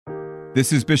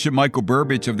This is Bishop Michael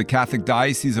Burbidge of the Catholic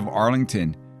Diocese of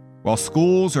Arlington. While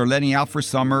schools are letting out for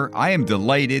summer, I am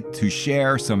delighted to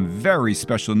share some very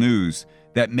special news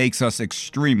that makes us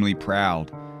extremely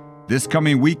proud. This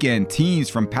coming weekend, teens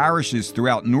from parishes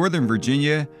throughout Northern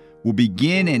Virginia will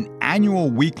begin an annual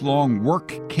week-long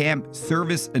work camp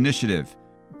service initiative.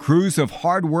 Crews of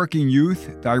hardworking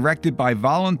youth, directed by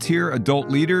volunteer adult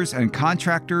leaders and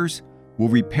contractors, will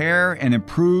repair and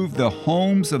improve the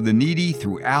homes of the needy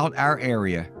throughout our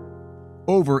area.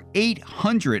 Over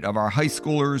 800 of our high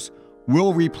schoolers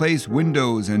will replace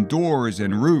windows and doors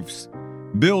and roofs,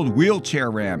 build wheelchair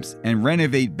ramps, and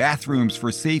renovate bathrooms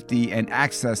for safety and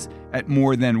access at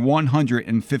more than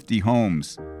 150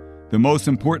 homes. The most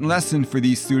important lesson for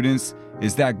these students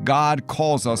is that God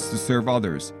calls us to serve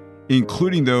others,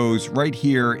 including those right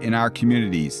here in our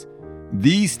communities.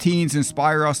 These teens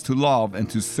inspire us to love and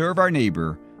to serve our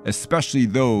neighbor, especially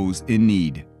those in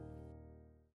need.